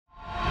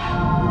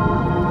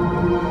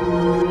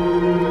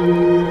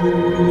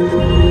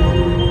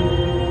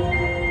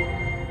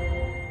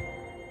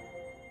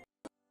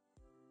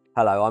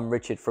Hello, I'm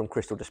Richard from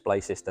Crystal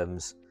Display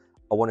Systems.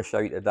 I want to show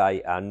you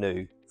today our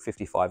new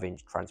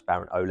 55-inch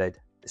transparent OLED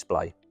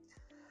display.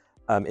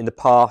 In the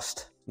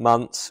past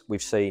months,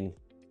 we've seen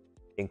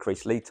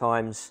increased lead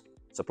times,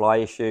 supply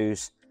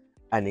issues,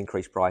 and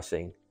increased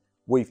pricing.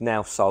 We've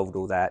now solved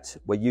all that.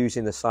 We're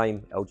using the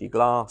same LG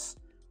glass,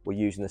 we're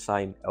using the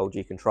same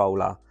LG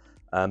controller,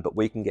 but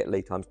we can get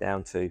lead times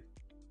down to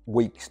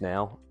weeks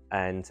now,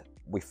 and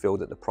we feel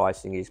that the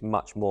pricing is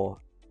much more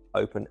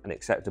open and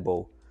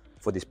acceptable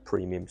for this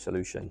premium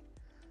solution.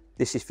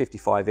 This is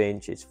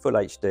 55-inch, it's full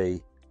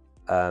HD.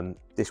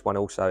 This one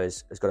also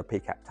has got a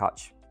PCAP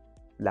touch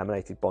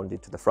laminated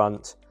bonded to the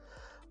front.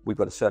 We've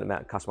got a certain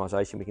amount of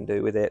customization we can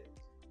do with it.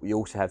 We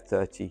also have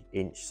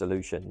 30-inch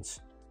solutions.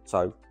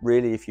 So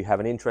really, if you have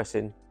an interest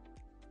in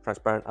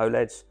transparent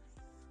OLEDs,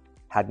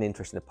 had an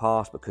interest in the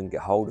past but couldn't get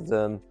hold of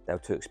them, they were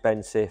too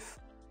expensive,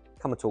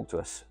 come and talk to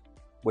us.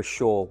 We're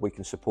sure we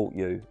can support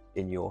you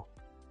in your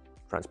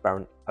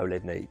transparent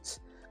OLED needs.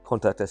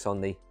 Contact us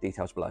on the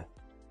details below.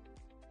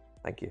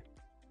 Thank you.